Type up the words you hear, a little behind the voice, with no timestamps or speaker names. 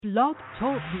Blog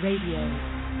Talk Radio.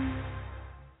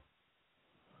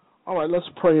 All right, let's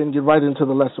pray and get right into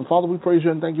the lesson. Father, we praise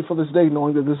you and thank you for this day,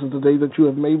 knowing that this is the day that you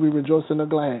have made. We rejoice and are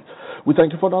glad. We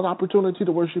thank you for another opportunity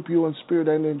to worship you in spirit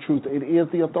and in truth. It is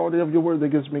the authority of your word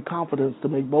that gives me confidence to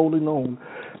make boldly known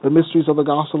the mysteries of the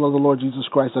gospel of the Lord Jesus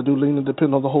Christ. I do lean and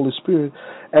depend on the Holy Spirit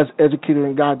as educator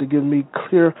and guide to give me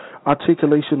clear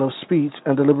articulation of speech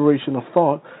and deliberation of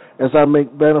thought as I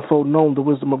make manifold known the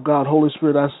wisdom of God. Holy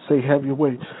Spirit, I say, have your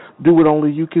way. Do what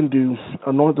only you can do.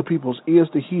 Anoint the people's ears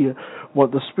to hear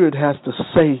what the Spirit has to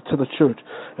say to the church.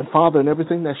 And Father, in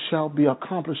everything that shall be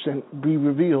accomplished and be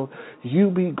revealed,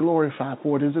 you be glorified.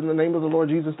 For it is in the name of the Lord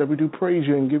Jesus that we do praise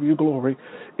you and give you glory.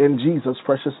 In Jesus'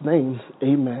 precious name,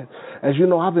 amen. As you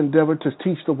know, I've endeavored to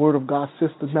teach the Word of God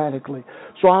systematically.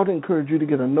 So I would encourage you to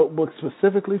get a notebook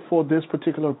specifically for this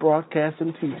particular broadcast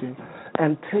and teaching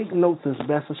and take notes as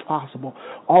best as possible.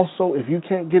 Also, if you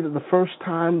can't get it the first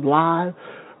time live,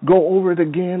 go over it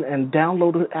again and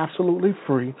download it absolutely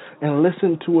free and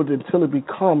listen to it until it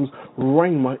becomes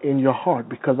rhema in your heart,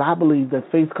 because I believe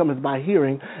that faith cometh by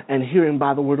hearing and hearing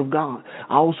by the word of God.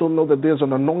 I also know that there's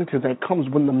an anointing that comes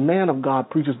when the man of God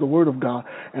preaches the word of God,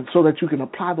 and so that you can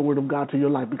apply the word of God to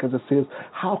your life, because it says,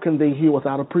 how can they hear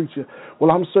without a preacher? Well,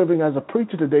 I'm serving as a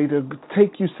preacher today to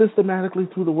take you systematically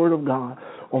through the word of God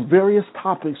on various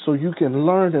topics so you can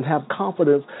learn and have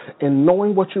confidence in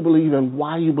knowing what you believe and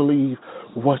why you believe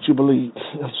what you believe.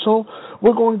 And so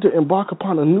we're going to embark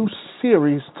upon a new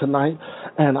series tonight,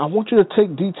 and I want you to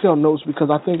take detailed notes because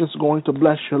I think it's going to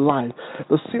bless your life.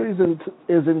 The series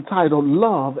is entitled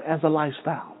Love as a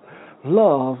Lifestyle.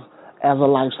 Love as a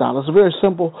lifestyle. It's a very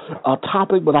simple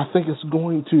topic, but I think it's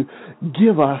going to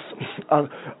give us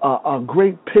a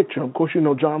great picture. Of course, you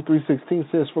know John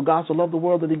 3:16 says, "For God so loved the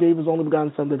world that he gave his only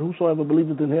begotten Son, that whosoever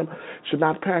believeth in him should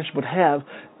not perish but have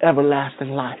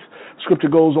everlasting life." Scripture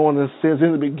goes on and says,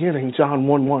 in the beginning, John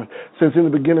 1:1 says, "In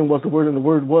the beginning was the Word, and the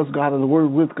Word was God, and the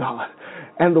Word with God.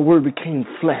 And the Word became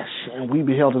flesh, and we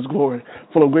beheld his glory,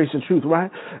 full of grace and truth,"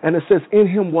 right? And it says, "In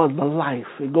him was the life."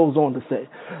 It goes on to say.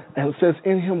 And it says,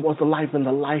 "In him was the life, and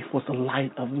the life was the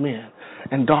light of men.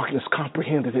 And darkness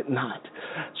comprehended it not."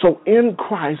 So in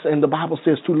Christ, and the Bible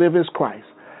says to live is Christ,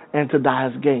 and to die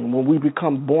is gain. When we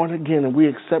become born again and we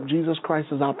accept Jesus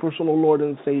Christ as our personal Lord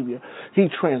and Savior, he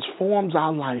transforms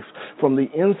our life from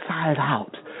the inside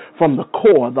out, from the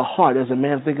core, the heart. As a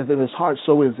man thinketh in his heart,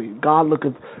 so is he.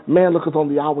 Man looketh on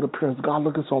the outward appearance, God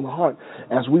looketh on the heart.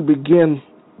 As we begin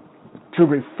to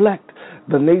reflect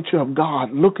the nature of God,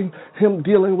 him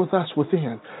dealing with us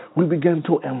within, we begin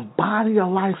to embody a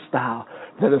lifestyle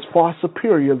that is far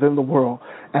superior than the world,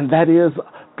 and that is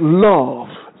love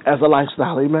as a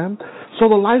lifestyle. Amen. So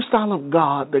the lifestyle of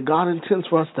God that God intends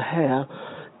for us to have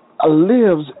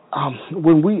lives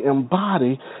when we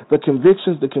embody the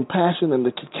convictions, the compassion, and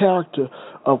the character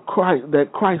of Christ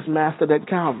that Christ mastered at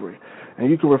Calvary. And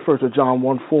you can refer to John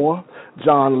 1:4,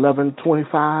 John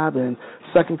 11:25, and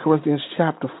 2 Corinthians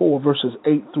chapter 4, verses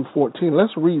 8 through 14.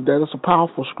 Let's read that. It's a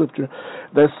powerful scripture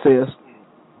that says,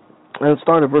 and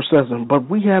start at verse 7, "But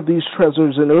we have these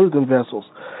treasures in earthen vessels,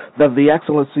 that the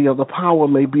excellency of the power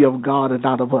may be of God and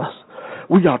not of us.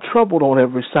 We are troubled on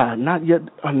every side, not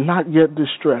yet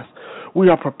distressed. We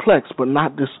are perplexed, but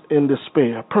not in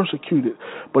despair, persecuted,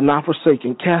 but not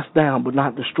forsaken, cast down, but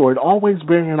not destroyed, always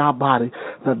bearing in our body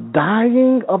the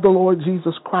dying of the Lord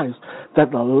Jesus Christ,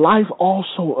 that the life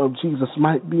also of Jesus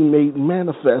might be made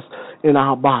manifest in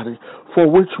our body, for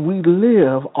which we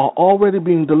live, are already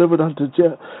being delivered unto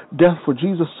death for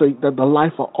Jesus' sake, that the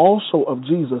life also of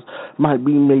Jesus might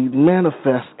be made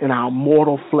manifest in our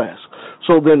mortal flesh.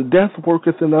 So then death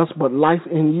worketh in us, but life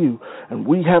in you. And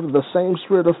we have the same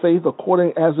spirit of faith,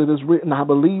 according as it is written, I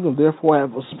believe, and therefore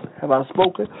have I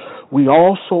spoken. We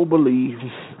also believe,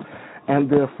 and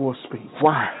therefore speak."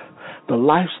 Why? The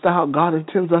lifestyle God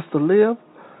intends us to live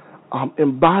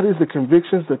embodies the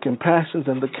convictions, the compassions,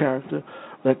 and the character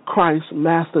that Christ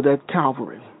mastered at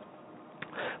Calvary.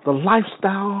 The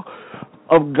lifestyle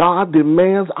of God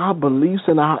demands our beliefs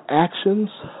and our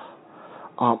actions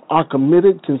are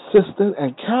committed, consistent,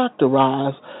 and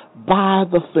characterized by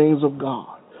the things of God.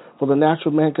 For the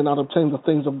natural man cannot obtain the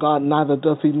things of God, neither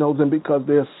doth he know them, because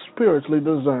they are spiritually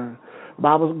discerned. The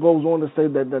Bible goes on to say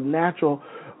that the natural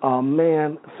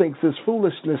man thinks it's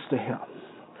foolishness to him.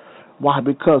 Why?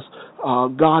 Because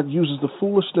God uses the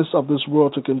foolishness of this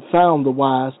world to confound the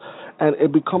wise, and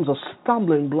it becomes a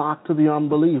stumbling block to the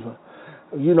unbeliever.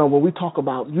 You know, when we talk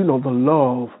about, the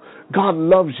love, God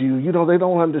loves you, they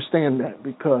don't understand that,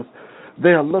 because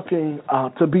they are looking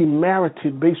to be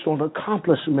merited based on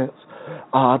accomplishments,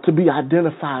 to be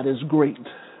identified as great.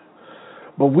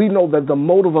 But we know that the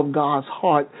motive of God's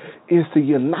heart is to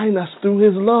unite us through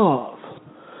his love.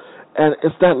 And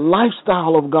it's that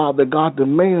lifestyle of God that God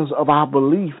demands of our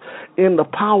belief in the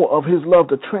power of his love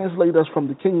to translate us from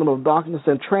the kingdom of darkness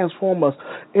and transform us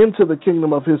into the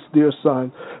kingdom of his dear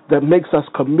Son that makes us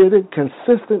committed,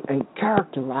 consistent, and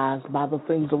characterized by the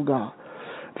things of God.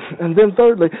 And then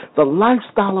thirdly, the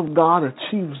lifestyle of God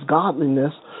achieves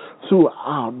godliness through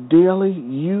our daily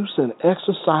use and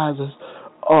exercises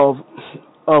of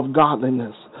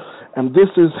godliness. And this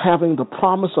is having the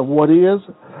promise of what is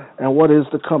and what is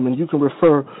to come. And you can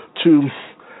refer to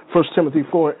 1 Timothy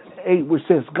 4:8, which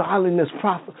says, godliness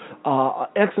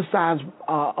exercise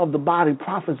of the body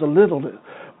profits a little,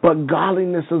 but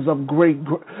godliness is of great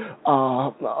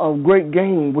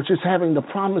gain, which is having the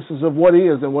promises of what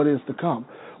is and what is to come.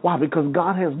 Why? Because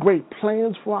God has great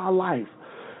plans for our life.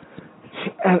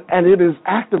 And it is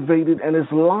activated and is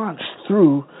launched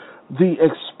through the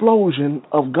explosion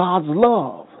of God's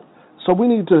love. So we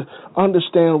need to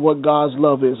understand what God's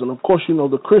love is. And of course, you know,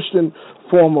 the Christian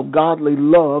form of godly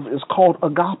love is called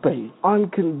agape,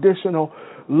 unconditional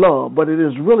love. But it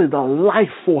is really the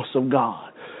life force of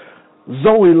God,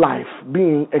 Zoe life,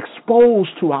 being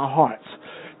exposed to our hearts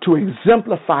to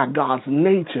exemplify God's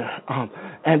nature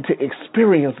and to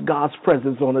experience God's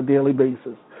presence on a daily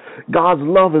basis. God's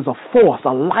love is a force,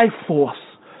 a life force,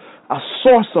 a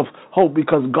source of hope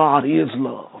because God is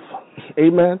love.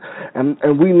 Amen.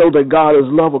 And we know that God is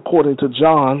love according to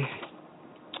John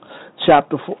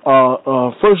chapter 1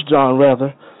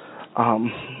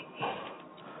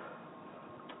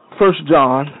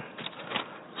 John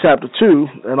chapter 2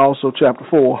 and also chapter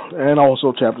 4 and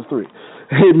also chapter 3.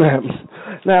 Amen.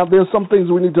 Now, there's some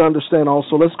things we need to understand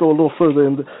also. Let's go a little further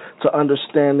into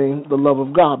understanding the love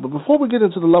of God. But before we get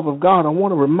into the love of God, I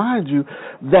want to remind you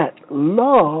that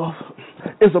love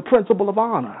is a principle of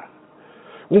honor.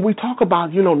 When we talk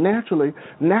about,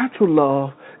 natural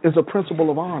love is a principle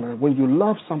of honor. When you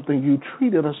love something, you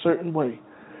treat it a certain way.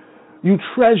 You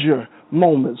treasure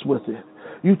moments with it.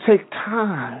 You take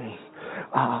time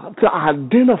to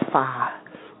identify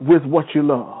with what you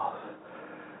love.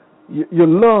 You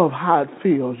love how it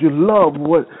feels. You love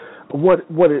what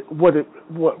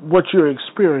you're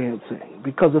experiencing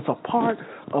because it's a part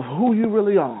of who you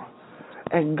really are.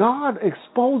 And God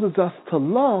exposes us to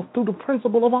love through the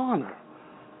principle of honor.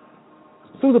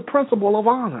 Through the principle of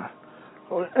honor.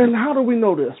 And how do we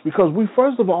know this? Because we,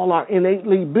 first of all, are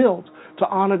innately built to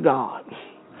honor God.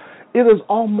 It is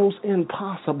almost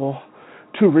impossible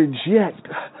to reject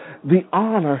the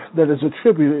honor that is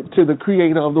attributed to the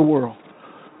creator of the world.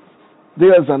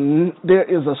 There is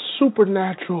a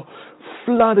supernatural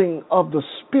flooding of the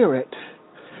Spirit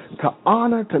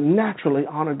to naturally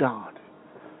honor God.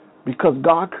 Because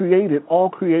God created all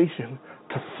creation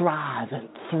to thrive and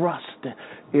thrust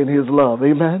in his love.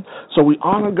 Amen? So we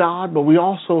honor God, but we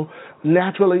also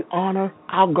naturally honor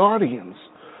our guardians,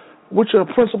 which are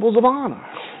principles of honor.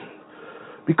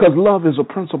 Because love is a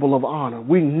principle of honor.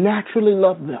 We naturally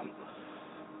love them.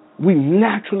 We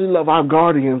naturally love our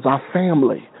guardians, our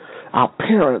family, our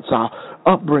parents, our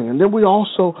upbringing. Then we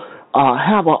also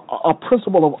have a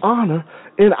principle of honor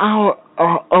in our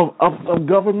of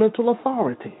governmental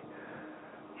authority.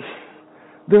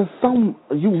 There's some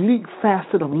unique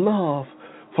facet of love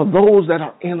for those that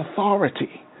are in authority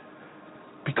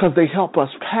because they help us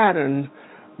pattern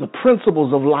the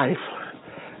principles of life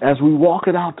as we walk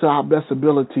it out to our best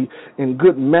ability in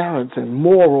good merits and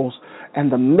morals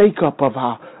and the makeup of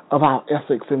our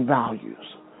ethics and values.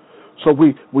 So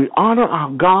we honor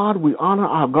our God, we honor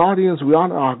our guardians, we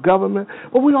honor our government,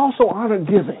 but we also honor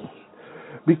giving.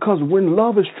 Because when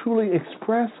love is truly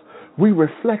expressed, we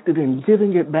reflect it in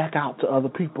giving it back out to other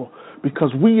people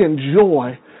because we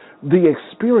enjoy the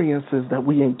experiences that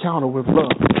we encounter with love.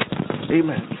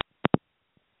 Amen.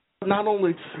 Not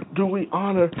only do we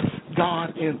honor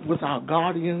God with our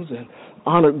guardians and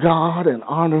honor God and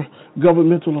honor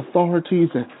governmental authorities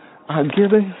and our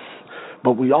giving,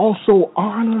 but we also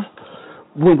honor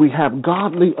when we have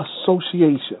godly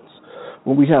associations.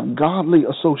 When we have godly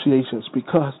associations,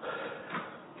 because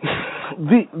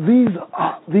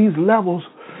these levels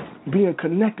being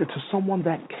connected to someone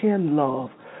that can love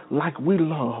like we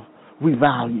love, we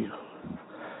value.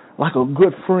 Like a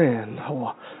good friend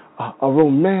or a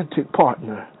romantic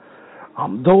partner.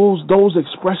 Those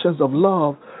expressions of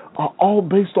love are all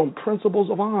based on principles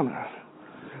of honor.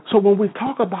 So when we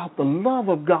talk about the love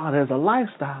of God as a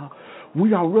lifestyle,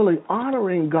 we are really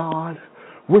honoring God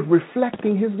with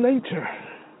reflecting his nature.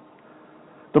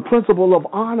 The principle of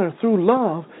honor through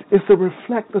love is to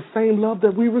reflect the same love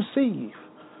that we receive.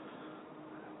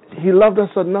 He loved us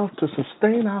enough to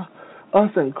sustain us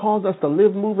and cause us to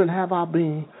live, move, and have our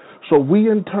being, so we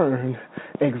in turn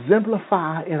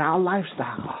exemplify in our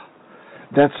lifestyle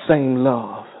that same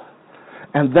love.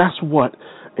 And that's what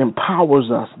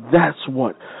empowers us. That's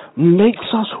what makes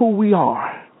us who we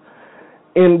are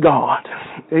in God.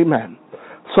 Amen.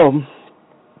 So,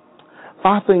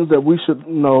 5 things that we should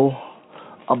know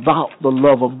about the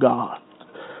love of God.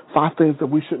 5 things that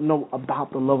we should know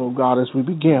about the love of God as we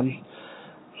begin.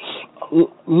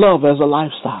 Love as a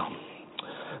lifestyle.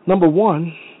 Number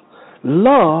 1,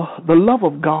 love, the love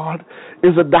of God,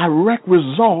 is a direct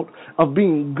result of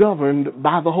being governed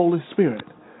by the Holy Spirit.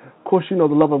 Of course, you know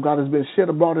the love of God has been shed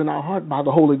abroad in our heart by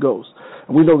the Holy Ghost.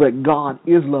 And we know that God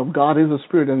is love. God is a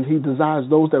spirit, and he desires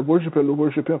those that worship him to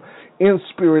worship him in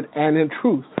spirit and in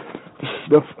truth.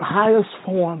 The highest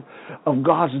form of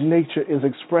God's nature is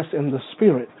expressed in the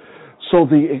spirit. So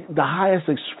the highest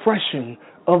expression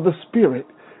of the spirit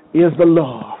is the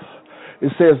love.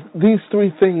 It says these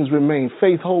 3 things remain: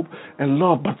 faith, hope, and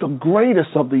love. But the greatest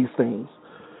of these things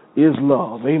is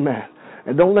love. Amen.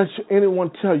 And don't let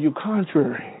anyone tell you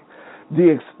contrary.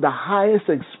 The highest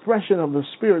expression of the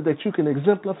spirit that you can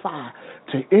exemplify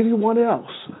to anyone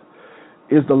else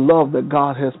is the love that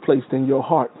God has placed in your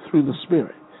heart through the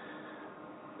Spirit.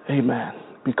 Amen.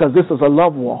 Because this is a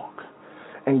love walk,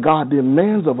 and God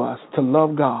demands of us to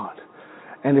love God.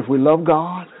 And if we love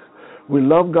God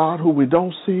who we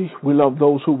don't see, we love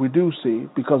those who we do see,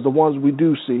 because the ones we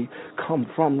do see come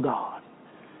from God.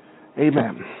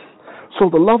 Amen. So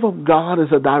the love of God is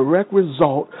a direct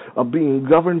result of being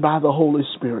governed by the Holy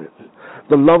Spirit.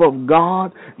 The love of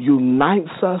God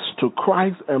unites us to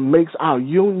Christ and makes our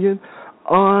union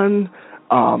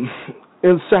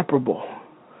inseparable.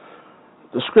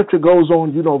 The scripture goes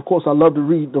on, of course, I love to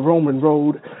read the Roman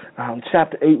Road,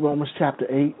 chapter 8, Romans chapter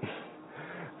 8.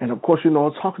 And of course,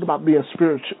 it's talking about being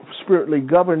spiritually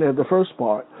governed in the first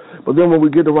part. But then when we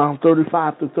get around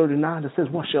 35 to 39, it says,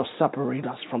 what shall separate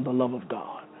us from the love of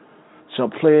God? Shall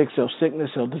plague, shall sickness,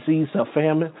 shall disease, shall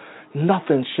famine?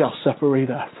 Nothing shall separate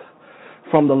us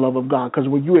from the love of God. Because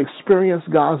when you experience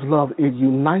God's love, it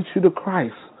unites you to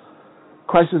Christ.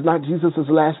 Christ is not Jesus'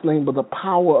 last name, but the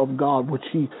power of God which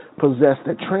he possessed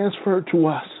that transferred to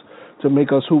us to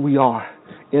make us who we are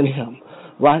in him.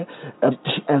 Right?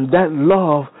 And that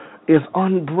love is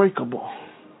unbreakable.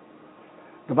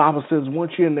 The Bible says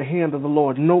once you're in the hand of the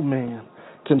Lord, no man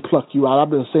can pluck you out. I've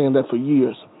been saying that for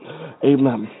years.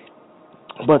 Amen.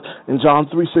 But in John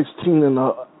 3:16 and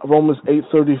Romans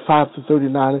 8:35 to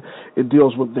 39, it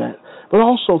deals with that. But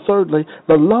also, thirdly,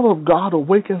 the love of God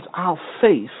awakens our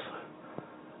faith.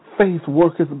 Faith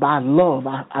worketh by love.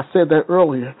 I said that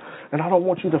earlier, and I don't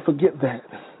want you to forget that.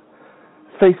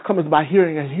 Faith cometh by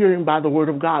hearing, and hearing by the word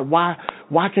of God. Why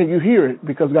can you hear it?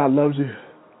 Because God loves you.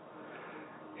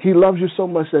 He loves you so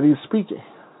much that he's speaking.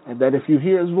 And that if you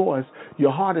hear his voice,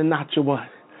 your heart and not your what?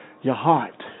 Your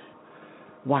heart.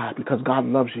 Why? Because God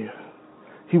loves you.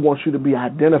 He wants you to be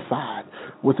identified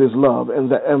with his love.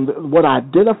 And what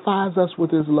identifies us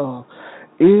with his love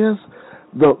is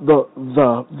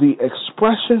the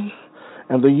expression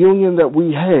and the union that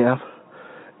we have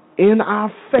in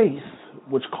our faith,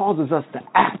 which causes us to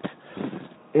act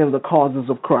in the causes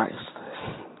of Christ.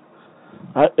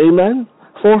 Amen?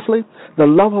 Fourthly, the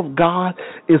love of God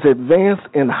is advanced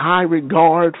in high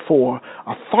regard for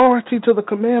authority to the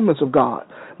commandments of God.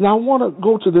 Now, I want to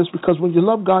go to this because when you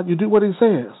love God, you do what he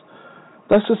says.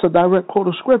 That's just a direct quote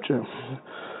of Scripture.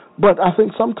 But I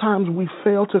think sometimes we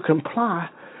fail to comply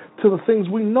to the things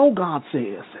we know God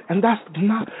says. And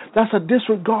that's a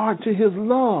disregard to his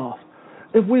love.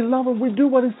 If we love him, we do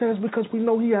what he says because we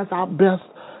know he has our best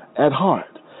at heart.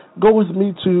 Go with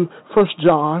me to 1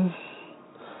 John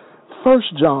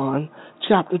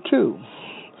chapter 2.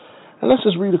 And let's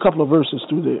just read a couple of verses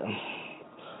through there.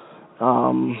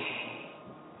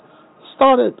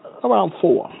 Start at around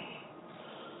 4.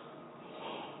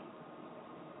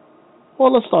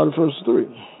 Well, let's start at verse 3.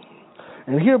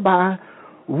 And hereby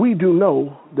we do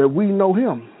know that we know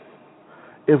him,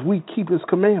 if we keep his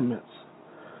commandments.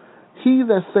 He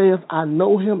that saith, I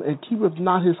know him, and keepeth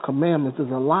not his commandments is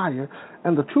a liar,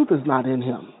 and the truth is not in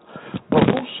him. But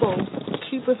whoso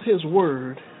keepeth his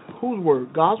word, whose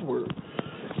word? God's word,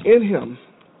 in him,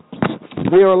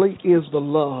 verily is the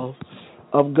love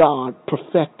of God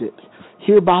perfected.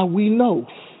 Hereby we know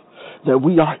that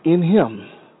we are in him.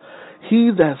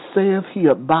 He that saith he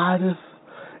abideth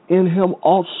in him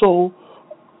also,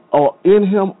 or in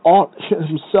him ought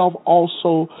himself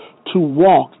also to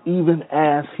walk even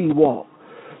as he walked.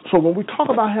 So when we talk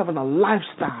about having a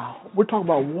lifestyle, we're talking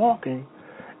about walking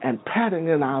and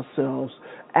patterning ourselves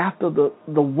after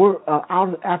the word,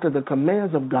 after the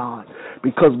commands of God,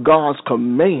 because God's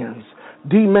commands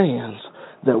demands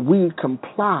that we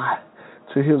comply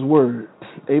to his word.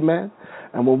 Amen.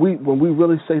 And when we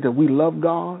really say that we love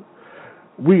God,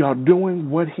 we are doing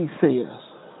what he says,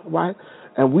 right?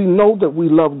 And we know that we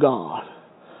love God.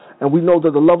 And we know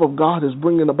that the love of God is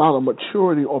bringing about a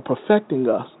maturity or perfecting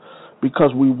us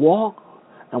because we walk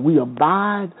and we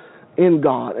abide in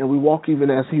God and we walk even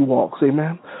as he walks.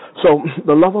 Amen. So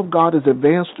the love of God is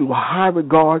advanced through a high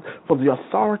regard for the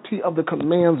authority of the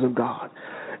commands of God.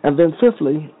 And then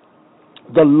fifthly,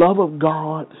 the love of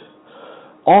God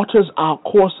alters our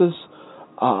courses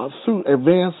through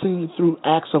advancing through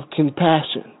acts of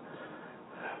compassion.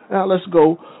 Now let's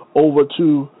go over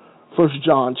to 1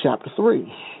 John chapter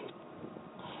 3.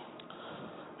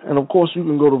 And of course you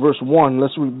can go to verse 1.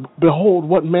 Let's read. Behold,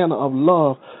 what manner of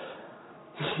love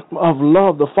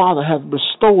the Father hath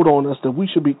bestowed on us, that we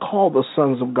should be called the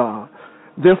sons of God.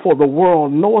 Therefore the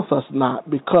world knoweth us not,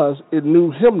 because it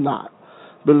knew him not.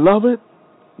 Beloved,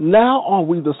 now are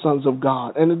we the sons of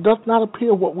God, and it doth not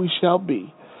appear what we shall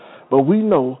be. But we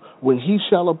know when he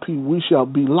shall appear, we shall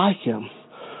be like him,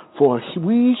 for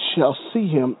we shall see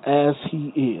him as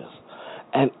he is.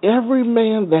 And every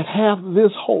man that hath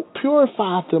this hope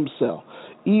purifieth himself,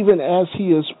 even as he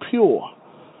is pure.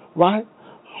 Right?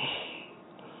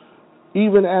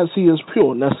 Even as he is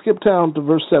pure. Now skip down to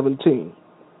verse 17.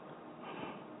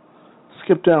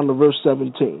 Skip down to verse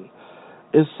 17.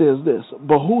 It says this,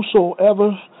 but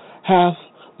whosoever hath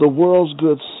the world's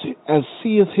goods and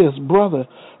seeth his brother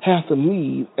hath a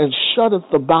need, and shutteth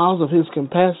the bowels of his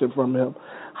compassion from him,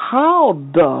 how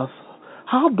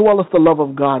dwelleth the love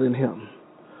of God in him?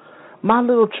 My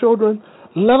little children,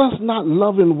 let us not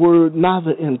love in word,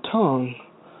 neither in tongue,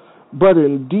 but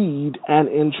in deed and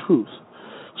in truth.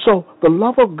 So the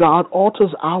love of God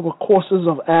alters our courses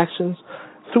of actions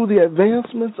through the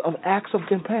advancements of acts of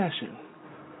compassion,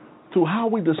 through how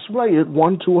we display it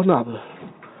one to another.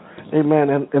 Amen.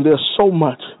 And there's so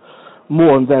much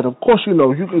more than that. Of course, you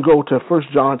know, you can go to 1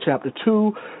 John chapter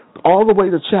 2 all the way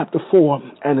to chapter 4,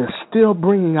 and it's still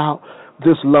bringing out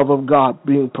this love of God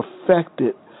being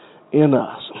perfected in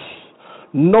us.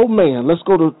 No man, let's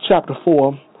go to chapter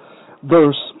 4,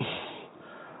 verse,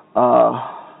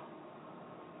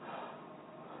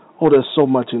 there's so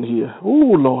much in here.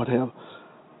 Ooh, Lord have.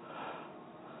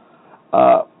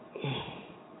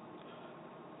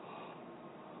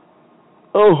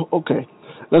 Okay.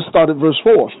 Let's start at verse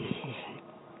 4.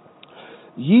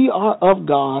 Ye are of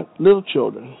God, little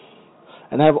children,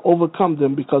 and have overcome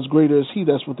them, because greater is he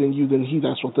that's within you than he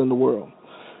that's within the world.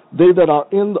 They that are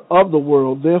of the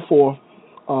world, therefore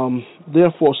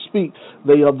speak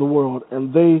they of the world,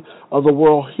 and they of the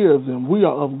world hear them. We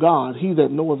are of God. He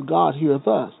that knoweth God heareth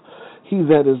us. He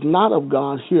that is not of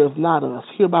God heareth not us.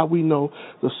 Hereby we know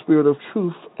the spirit of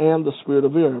truth and the spirit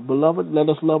of error. Beloved, let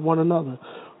us love one another.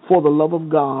 For the love of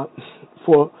God,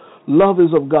 for love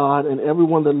is of God, and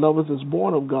everyone that loveth is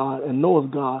born of God and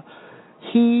knoweth God.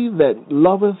 He that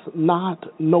loveth not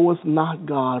knoweth not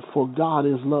God, for God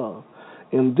is love.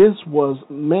 And this was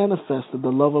manifested, the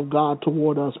love of God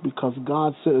toward us, because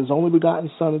God sent his only begotten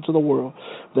Son into the world,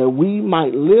 that we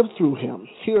might live through him.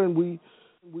 Herein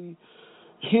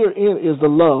is the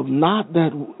love, not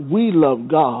that we love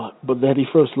God, but that he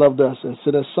first loved us and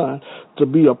sent his Son to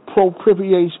be a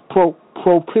propitiation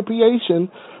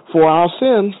for our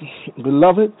sins.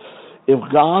 Beloved, if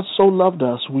God so loved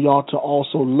us, we ought to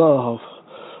also love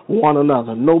one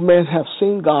another. No man hath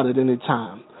seen God at any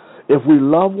time. If we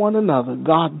love one another,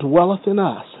 God dwelleth in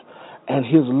us, and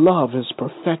his love is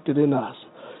perfected in us.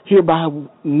 Hereby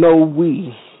know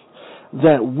we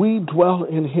that we dwell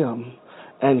in him,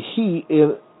 and he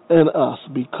in us,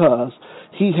 because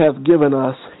he hath given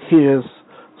us his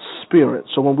Spirit.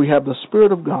 So when we have the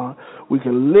Spirit of God, we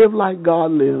can live like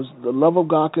God lives. The love of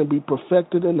God can be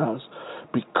perfected in us,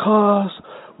 because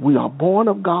we are born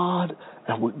of God,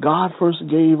 and what God first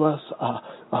gave us, a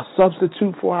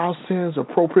substitute for our sins, a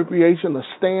propitiation, a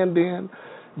stand-in,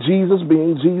 Jesus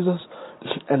being Jesus.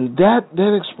 And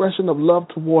that expression of love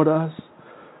toward us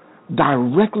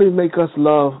directly make us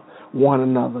love one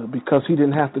another, because he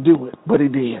didn't have to do it, but he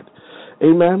did.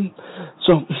 Amen.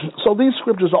 So these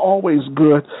scriptures are always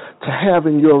good to have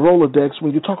in your Rolodex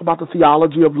when you talk about the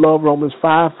theology of love. Romans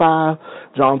 5:5,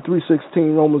 John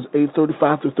 3:16, Romans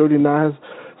 8:35-39,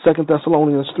 2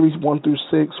 Thessalonians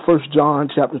 3:1-6, 1 John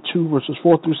chapter 2 verses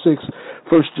 4-6,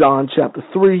 1 John chapter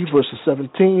 3 verses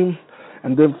 17,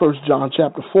 and then 1 John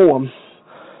chapter 4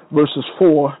 verses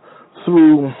 4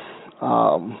 through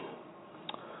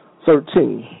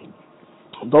 13.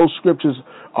 Those scriptures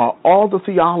are all the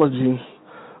theology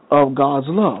of God's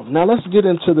love. Now let's get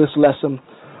into this lesson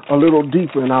a little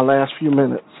deeper in our last few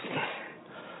minutes.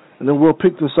 and then we'll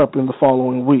pick this up in the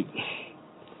following week.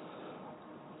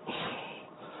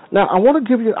 Now, I want to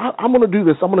give you, I'm going to do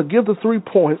this. I'm going to give the 3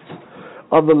 points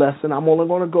of the lesson. I'm only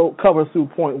going to cover through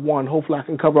point 1. Hopefully I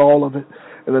can cover all of it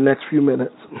in the next few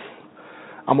minutes.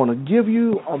 I'm going to give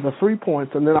you the 3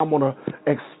 points, and then I'm going to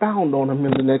expound on them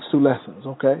in the next 2 lessons,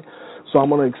 okay? So I'm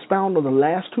going to expound on the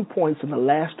last 2 points in the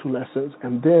last 2 lessons,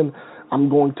 and then I'm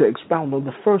going to expound on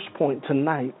the first point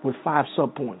tonight with 5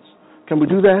 subpoints. Can we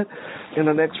do that in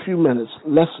the next few minutes?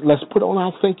 Let's put on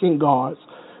our thinking guards.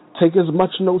 Take as much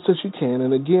notes as you can,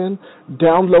 and again,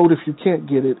 download if you can't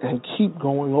get it, and keep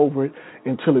going over it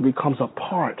until it becomes a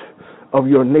part of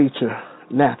your nature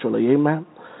naturally. Amen?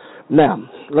 Now,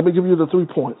 let me give you the 3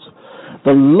 points.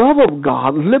 The love of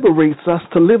God liberates us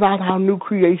to live out our new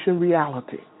creation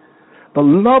reality. The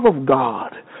love of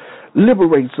God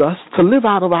liberates us to live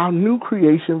out of our new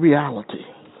creation reality.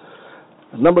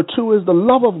 Number 2 is the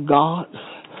love of God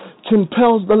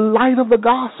compels the light of the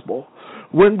gospel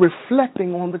when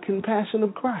reflecting on the compassion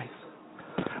of Christ.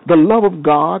 The love of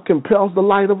God compels the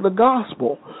light of the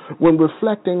gospel when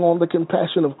reflecting on the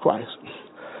compassion of Christ.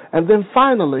 And then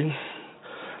finally,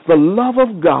 the love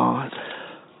of God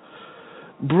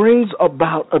brings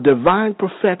about a divine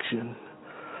perfection,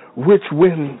 which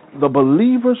when the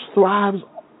believer thrives,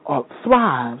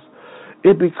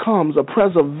 it becomes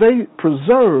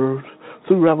preserved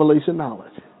through revelation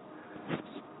knowledge.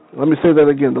 Let me say that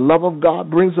again. The love of God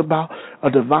brings about a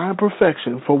divine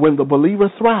perfection, for when the believer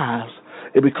thrives,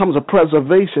 it becomes a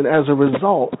preservation as a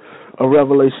result of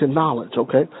revelation knowledge,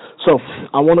 okay? So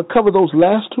I want to cover those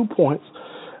last 2 points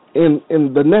in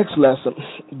the next lesson.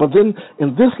 But then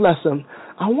in this lesson,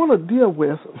 I want to deal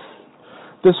with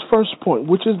this first point,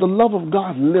 which is the love of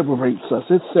God liberates us.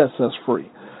 It sets us free.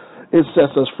 It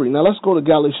sets us free. Now let's go to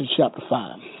Galatians chapter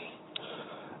 5.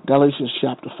 Galatians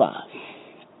chapter 5.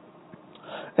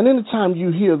 And anytime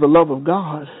you hear the love of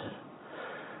God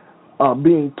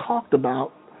being talked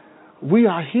about, we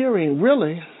are hearing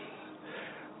really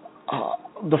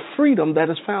the freedom that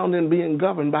is found in being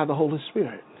governed by the Holy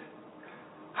Spirit.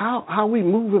 How we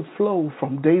move and flow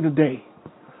from day to day.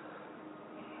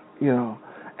 You know,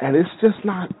 and it's just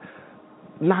not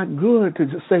good to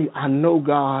just say, I know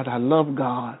God, I love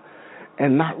God,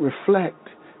 and not reflect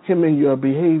Him in your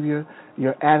behavior,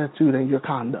 your attitude, and your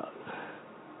conduct.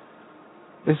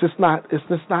 It's just not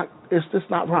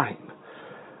right.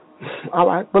 All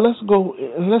right, but let's go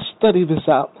and let's study this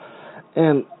out.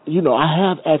 And you know, I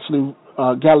have actually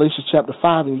Galatians chapter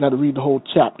 5, and you got to read the whole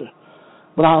chapter.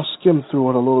 But I'll skim through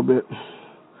it a little bit,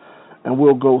 and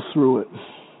we'll go through it.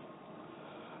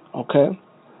 Okay.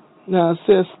 Now it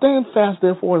says, "Stand fast,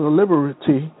 therefore, in the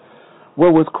liberty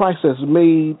wherewith Christ has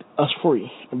made us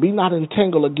free, and be not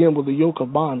entangled again with the yoke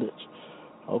of bondage."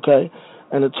 Okay.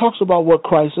 And it talks about what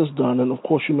Christ has done. And, of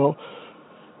course, you know,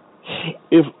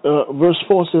 if verse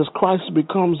 4 says, "Christ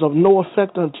becomes of no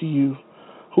effect unto you,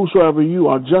 whosoever you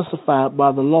are justified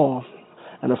by the law,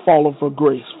 and have fallen for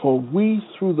grace. For we,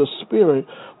 through the Spirit,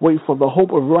 wait for the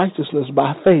hope of righteousness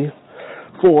by faith.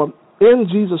 For in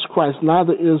Jesus Christ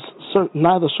neither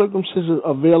circumcision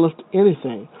availeth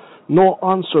anything, nor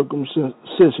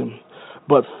uncircumcision,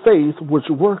 but faith which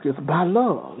worketh by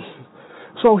love."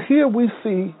 So here we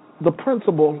see the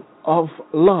principle of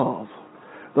love.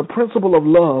 The principle of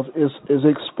love is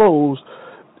exposed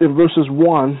in verses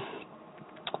 1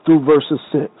 through verses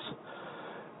 6.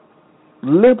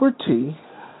 Liberty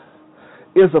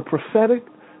is a prophetic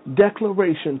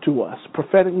declaration to us.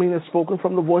 Prophetic meaning spoken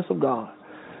from the voice of God,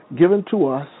 given to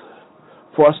us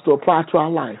for us to apply to our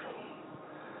life.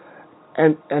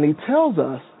 And He tells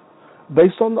us,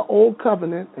 based on the old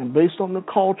covenant and based on the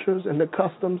cultures and the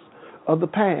customs of the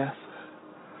past,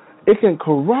 it can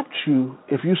corrupt you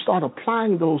if you start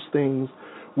applying those things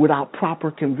without proper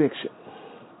conviction.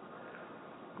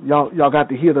 Y'all got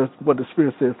to hear what the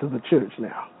Spirit says to the church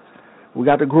now. We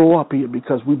got to grow up here,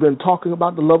 because we've been talking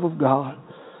about the love of God,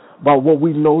 about what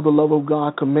we know the love of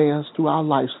God commands to our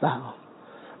lifestyle.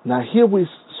 Now here we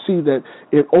see that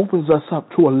it opens us up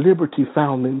to a liberty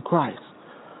found in Christ.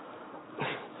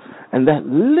 And that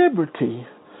liberty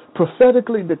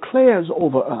prophetically declares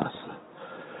over us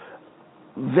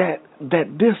that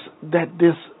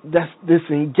this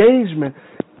engagement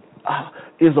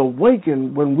is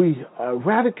awakened when we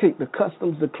eradicate the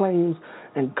customs, the claims,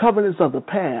 and covenants of the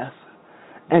past,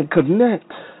 and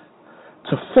connect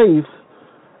to faith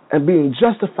and being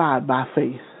justified by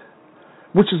faith,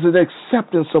 which is an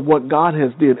acceptance of what God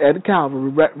has did at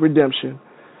Calvary, redemption,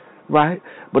 right?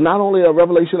 But not only a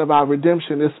revelation of our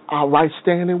redemption, it's our right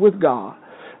standing with God.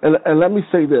 And let me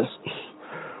say this.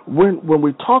 When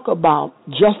we talk about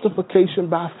justification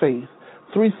by faith,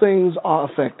 3 things are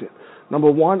affected. Number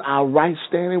one, our right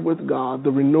standing with God.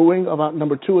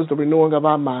 Number two is the renewing of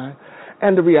our mind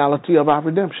and the reality of our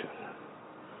redemption.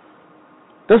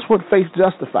 That's what faith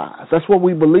justifies. That's what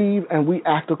we believe, and we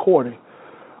act according.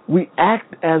 We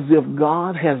act as if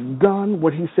God has done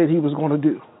what he said he was going to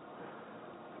do,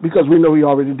 because we know he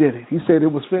already did it. He said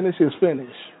it was finished, it's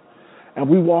finished. And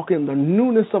we walk in the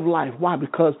newness of life. Why?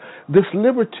 Because this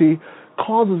liberty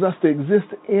causes us to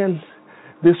exist in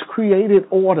this created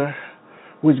order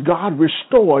which God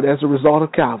restored as a result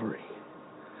of Calvary.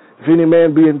 If any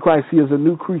man be in Christ, he is a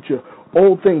new creature.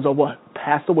 Old things are what?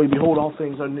 Passed away. Behold, all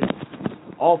things are new.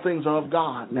 All things are of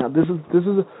God. Now, this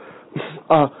is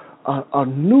a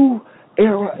new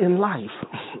era in life.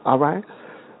 All right?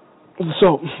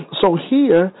 So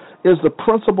here is the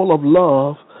principle of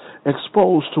love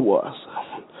exposed to us.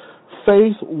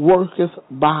 Faith worketh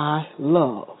by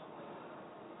love.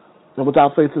 And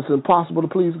without faith, it's impossible to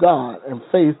please God. And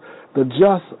faith,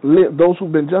 those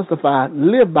who've been justified,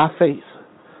 live by faith.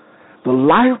 The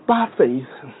life by faith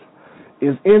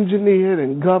is engineered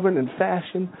and governed and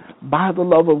fashioned by the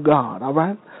love of God. All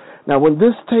right? Now, when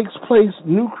this takes place,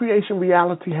 new creation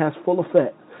reality has full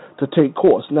effect to take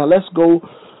course. Now, let's go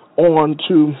on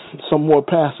to some more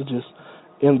passages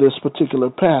in this particular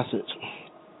passage.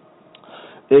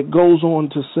 It goes on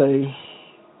to say,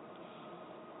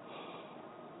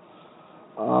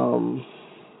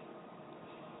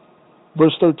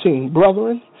 verse 13,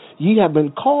 brethren, ye have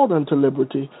been called unto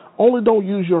liberty. Only don't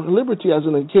use your liberty as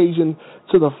an occasion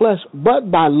to the flesh,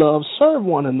 but by love serve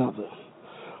one another.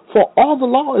 For all the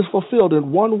law is fulfilled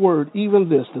in one word, even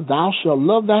this, that thou shalt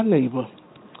love thy neighbor,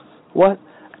 what?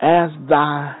 As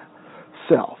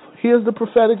thyself. Here's the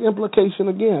prophetic implication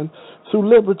again. Through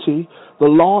liberty, the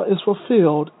law is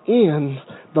fulfilled in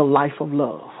the life of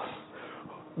love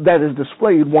that is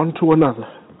displayed one to another.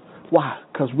 Why?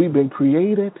 Because we've been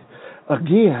created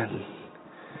again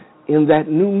in that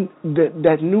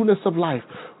newness of life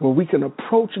where we can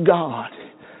approach God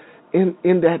in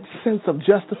that sense of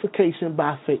justification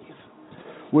by faith,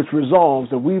 which resolves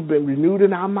that we've been renewed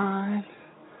in our mind.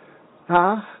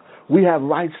 We have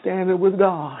right standing with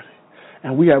God,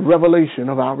 and we have revelation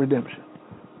of our redemption.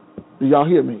 Do y'all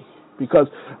hear me? Because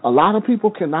a lot of people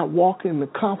cannot walk in the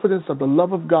confidence of the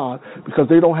love of God because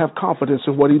they don't have confidence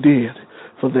in what he did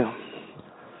for them.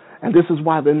 And this is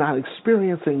why they're not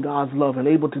experiencing God's love and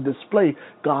able to display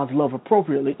God's love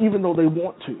appropriately, even though they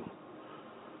want to.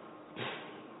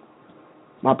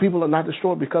 My people are not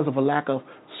destroyed because of a lack of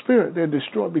spirit. They're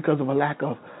destroyed because of a lack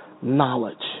of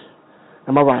knowledge.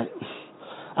 Am I right?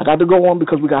 I got to go on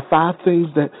because we got 5 things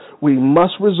that we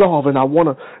must resolve, and I want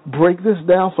to break this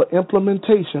down for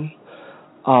implementation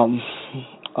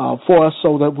for us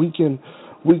so that we can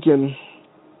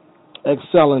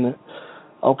excel in it.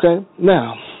 Okay?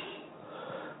 Now,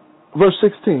 verse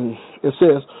 16, it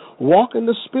says, walk in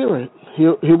the Spirit.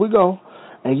 Here we go.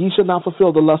 And ye shall not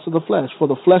fulfill the lust of the flesh, for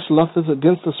the flesh lusteth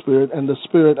against the Spirit, and the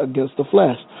Spirit against the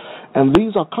flesh. And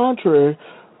these are contrary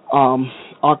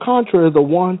the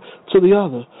one to the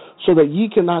other, so that ye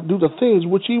cannot do the things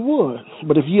which ye would.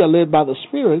 But if ye are led by the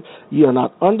Spirit, ye are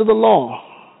not under the law.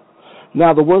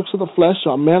 Now the works of the flesh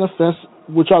are manifest,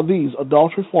 which are these: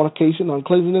 adultery, fornication,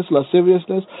 uncleanness,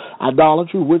 lasciviousness,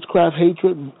 idolatry, witchcraft,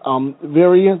 hatred,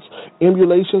 variance,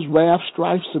 emulations, wrath,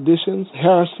 strife, seditions,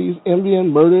 heresies, envying,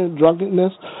 murder,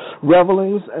 drunkenness,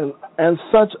 revelings, and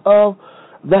such of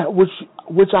that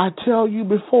which I tell you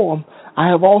before. I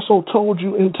have also told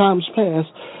you in times past,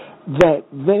 that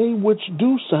they which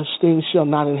do such things shall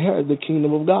not inherit the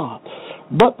kingdom of God.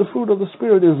 But the fruit of the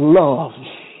Spirit is love,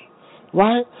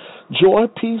 right? Joy,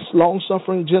 peace,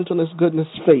 long-suffering, gentleness, goodness,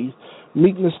 faith,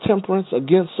 meekness, temperance.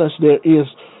 Against such there is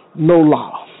no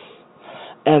law.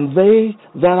 And they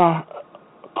that are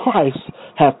Christ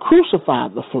have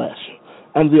crucified the flesh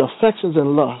and the affections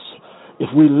and lusts. If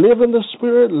we live in the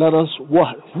Spirit, let us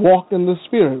what? Walk in the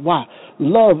Spirit. Why?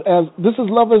 This is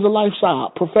love as a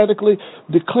lifestyle, prophetically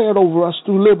declared over us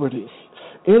through liberty.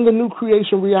 In the new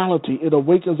creation reality, it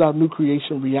awakens our new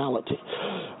creation reality.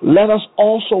 Let us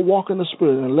also walk in the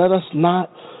Spirit, and let us not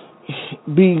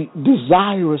be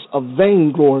desirous of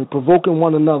vainglory, provoking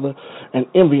one another and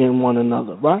envying one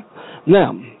another, right?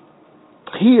 Now,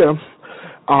 here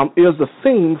is the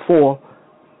theme for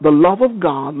the love of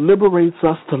God liberates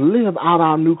us to live out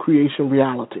our new creation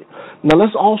reality. Now,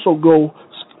 let's also go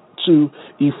to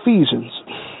Ephesians.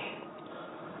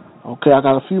 Okay, I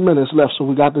got a few minutes left, so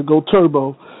we got to go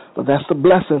turbo, but that's the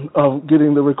blessing of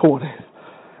getting the recording.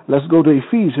 Let's go to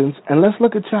Ephesians, and let's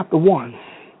look at chapter 1.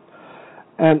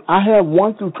 And I have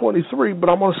 1 through 23, but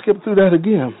I'm going to skip through that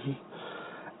again.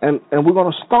 And we're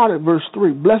going to start at verse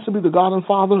 3. Blessed be the God and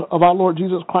Father of our Lord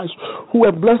Jesus Christ, who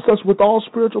have blessed us with all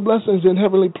spiritual blessings in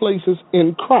heavenly places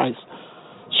in Christ.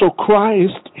 So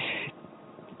Christ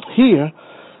here,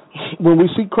 when we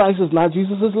see Christ, is not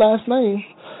Jesus' last name,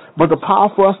 but the power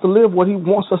for us to live what he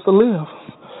wants us to live.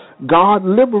 God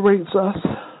liberates us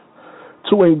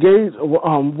to engage.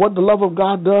 What the love of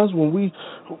God does when we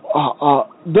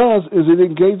does is it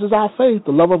engages our faith.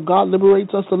 The love of God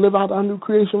liberates us to live out our new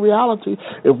creation reality.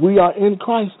 If we are in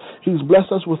Christ, he's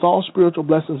blessed us with all spiritual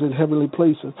blessings in heavenly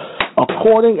places,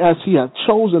 according as he had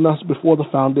chosen us before the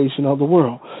foundation of the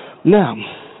world. Now,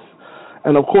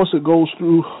 and of course it goes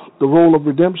through the role of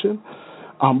redemption,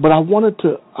 but I wanted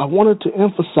to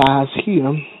emphasize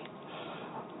here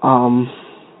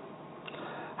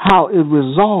how it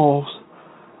resolves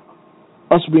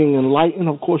us being enlightened.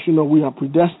 Of course, you know we are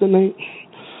predestined.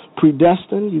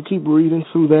 You keep reading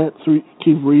through that.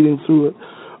 Keep reading through it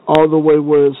all the way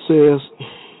where it says,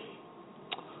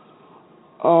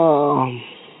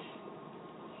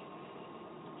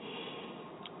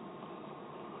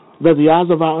 that the eyes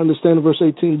of our understanding, verse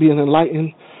 18, being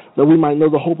enlightened, that we might know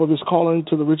the hope of his calling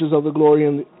to the riches of the glory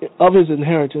and of his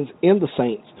inheritance in the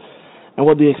saints, and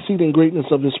what the exceeding greatness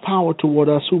of his power toward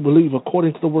us who believe,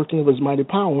 according to the working of his mighty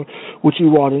power, which he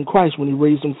wrought in Christ when he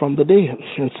raised him from the dead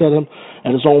and set him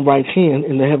at his own right hand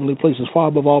in the heavenly places, far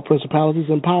above all principalities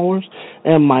and powers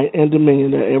and might and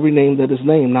dominion, and every name that is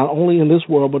named, not only in this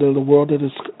world, but in the world that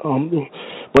is,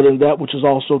 but in that which is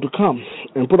also to come,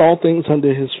 and put all things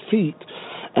under his feet,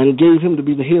 and gave him to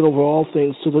be the head over all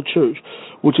things to the church,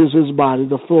 which is his body,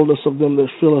 the fullness of them that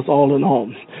filleth all in all.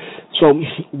 So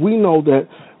we know that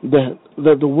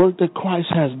the work that Christ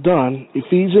has done,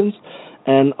 Ephesians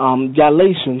and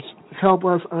Galatians, help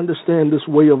us understand this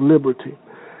way of liberty.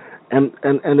 And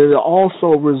it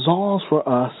also resolves for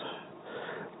us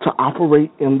to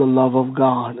operate in the love of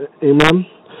God. Amen?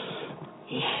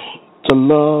 To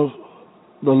love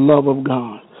the love of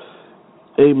God.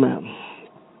 Amen.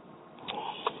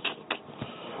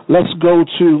 Let's go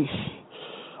to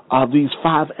these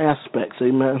 5 aspects.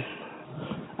 Amen.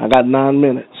 I got 9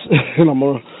 minutes, and I'm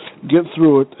going to get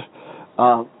through it.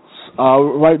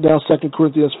 Write down 2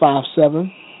 Corinthians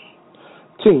 5:17.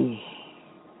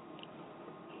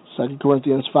 2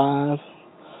 Corinthians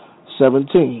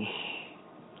 5:17.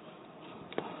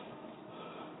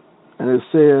 And it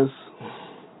says,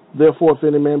 therefore, if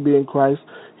any man be in Christ,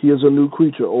 he is a new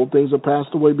creature. Old things are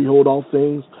passed away. Behold, all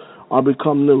things are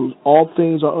become new. All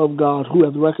things are of God, who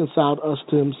hath reconciled us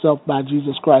to himself by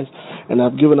Jesus Christ, and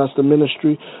hath given us the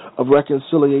ministry of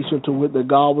reconciliation, to wit, that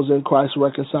God was in Christ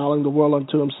reconciling the world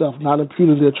unto himself, not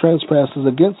imputing their trespasses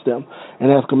against them,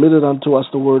 and hath committed unto us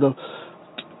the word of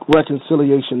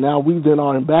reconciliation. Now we then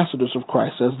are ambassadors of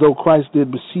Christ, as though Christ did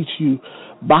beseech you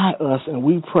by us, and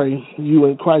we pray you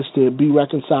in Christ did be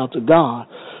reconciled to God,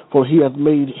 for he hath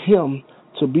made him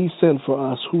to be sin for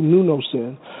us who knew no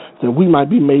sin, that we might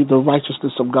be made the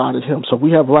righteousness of God in him. So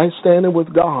we have right standing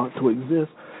with God to exist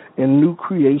in new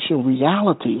creation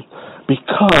reality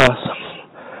because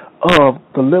of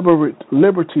the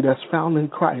liberty that's found in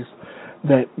Christ,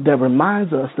 that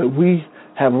reminds us that we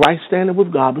have right standing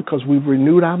with God because we've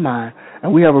renewed our mind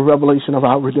and we have a revelation of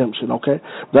our redemption, okay?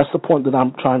 That's the point that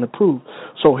I'm trying to prove.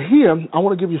 So here, I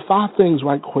want to give you 5 things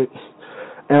right quick.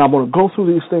 And I'm going to go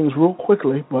through these things real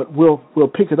quickly, but we'll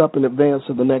pick it up in advance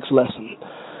of the next lesson.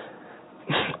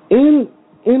 In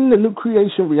the new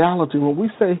creation reality, when we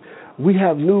say we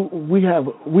have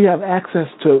access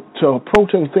to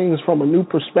approaching things from a new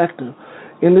perspective,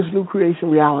 in this new creation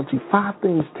reality, 5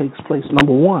 things takes place.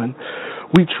 Number 1,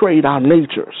 we trade our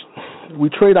natures. We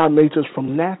trade our natures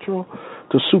from natural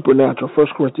to supernatural. 1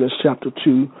 Corinthians chapter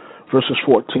 2, verses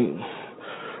 14.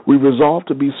 We resolve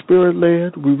to be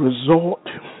spirit-led. We resort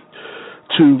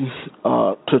to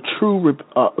a true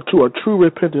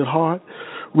repentant heart.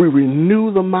 We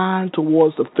renew the mind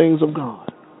towards the things of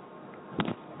God.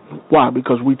 Why?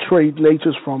 Because we trade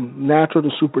natures from natural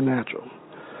to supernatural.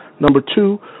 Number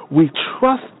 2, we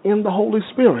trust in the Holy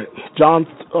Spirit. John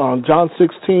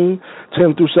 16,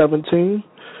 10 through 17.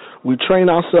 We train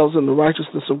ourselves in the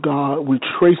righteousness of God. We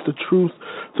trace the truth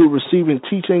through receiving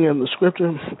teaching in the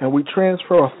Scripture, and we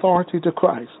transfer authority to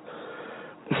Christ.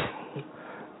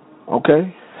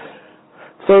 Okay?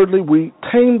 Thirdly, we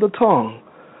tame the tongue.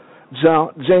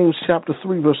 James chapter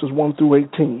 3, verses 1 through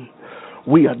 18.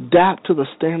 We adapt to the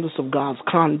standards of God's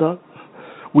conduct.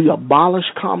 We abolish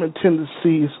common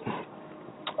tendencies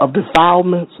of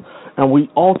defilements, and we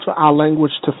alter our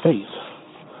language to faith.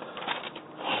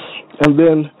 And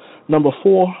then, number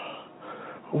 4,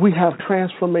 we have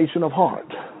transformation of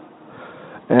heart.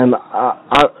 And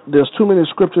there's too many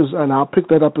scriptures, and I'll pick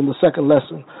that up in the second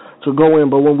lesson to go in.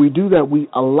 But when we do that, we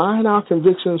align our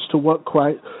convictions to what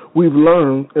we've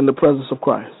learned in the presence of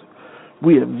Christ.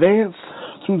 We advance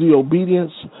through the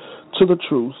obedience to the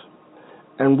truth,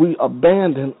 and we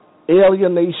abandon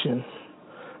alienation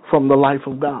from the life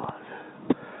of God.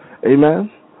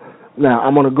 Amen? Now,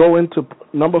 I'm going to go into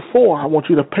number 4. I want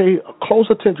you to pay close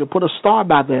attention. Put a star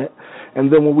by that.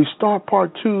 And then when we start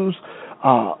part 2's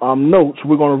notes,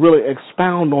 we're going to really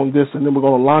expound on this, and then we're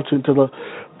going to launch into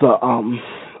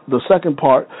the second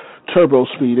part, turbo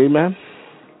speed. Amen?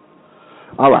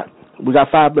 All right. We got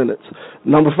 5 minutes.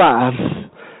 Number 5,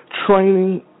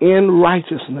 training in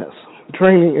righteousness.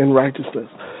 Training in righteousness.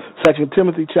 2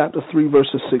 Timothy chapter 3,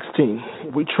 verses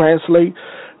 16. We translate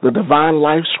the divine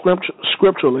life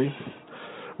scripturally.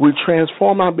 We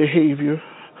transform our behavior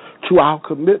to our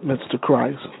commitments to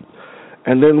Christ.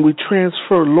 And then we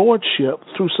transfer lordship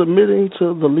through submitting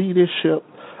to the leadership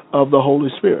of the Holy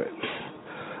Spirit.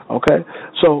 Okay?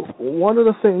 So one of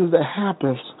the things that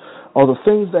happens, or the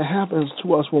things that happens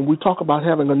to us when we talk about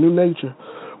having a new nature,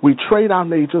 we trade our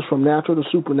natures from natural to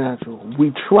supernatural.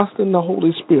 We trust in the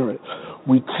Holy Spirit.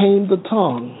 We tame the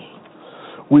tongue.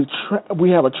 We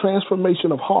have a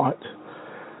transformation of heart,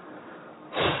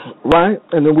 right?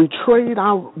 And then we train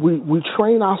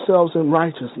ourselves in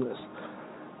righteousness.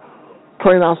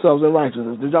 Train ourselves in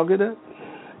righteousness. Did y'all get that?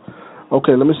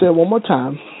 Okay, let me say it one more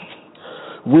time.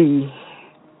 We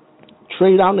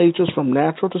trade our natures from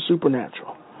natural to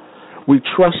supernatural. We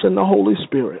trust in the Holy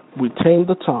Spirit. We tame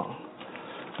the tongue.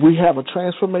 We have a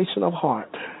transformation of heart.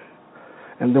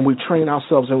 And then we train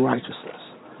ourselves in righteousness.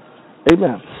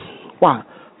 Amen. Why?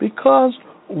 Because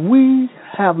we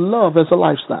have love as a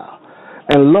lifestyle.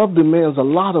 And love demands a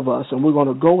lot of us. And we're going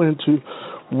to go into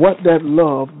what that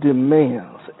love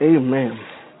demands. Amen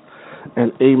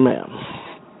and amen.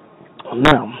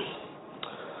 Now,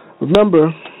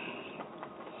 remember,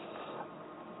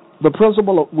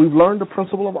 we've learned the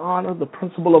principle of honor, the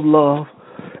principle of love,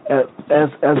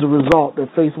 as a result that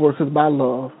faith works by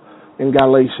love in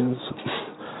Galatians.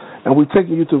 And we're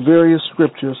taking you to various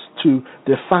scriptures to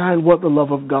define what the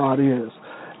love of God is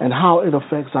and how it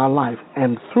affects our life.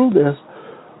 And through this,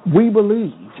 we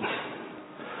believe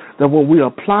that when we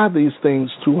apply these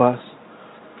things to us,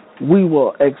 we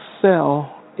will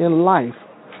excel in life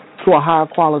to a higher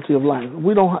quality of life.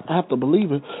 We don't have to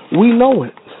believe it. We know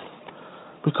it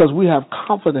because we have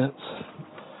confidence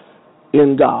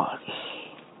in God.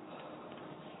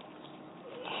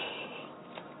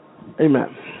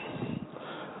 Amen.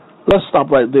 Let's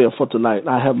stop right there for tonight.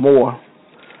 I have more,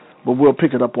 but we'll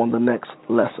pick it up on the next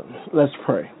lesson. Let's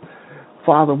pray.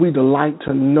 Father, we delight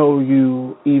to know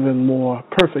you even more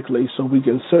perfectly so we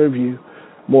can serve you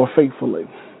more faithfully.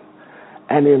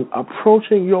 And in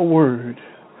approaching your word,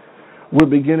 we're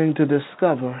beginning to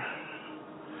discover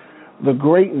the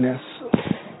greatness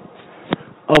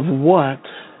of what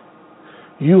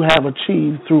you have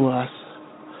achieved through us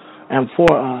and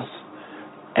for us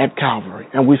at Calvary.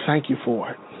 And we thank you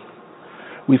for it.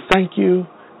 We thank you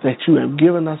that you have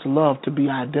given us love to be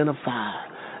identified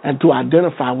and to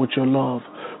identify with your love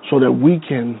so that we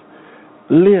can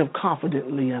live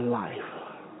confidently in life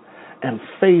and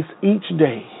face each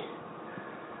day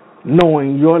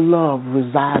knowing your love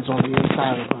resides on the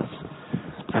inside of us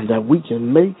and that we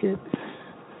can make it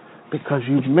because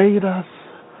you've made us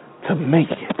to make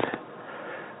it.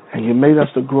 And you made us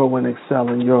to grow and excel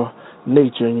in your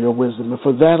nature and your wisdom. And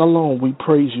for that alone, we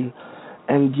praise you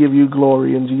and give you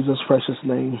glory in Jesus' precious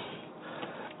name.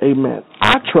 Amen.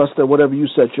 I trust that whatever you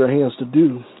set your hands to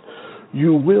do,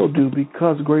 you will do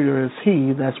because greater is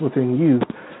he that's within you,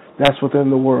 that's within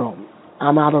the world.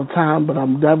 I'm out of time, but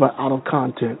I'm never out of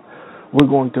content. We're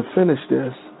going to finish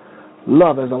this.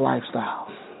 Love as a lifestyle.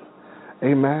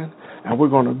 Amen. And we're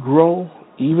going to grow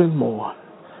even more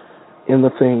in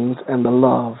the things and the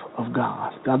love of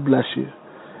God. God bless you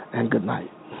and good night.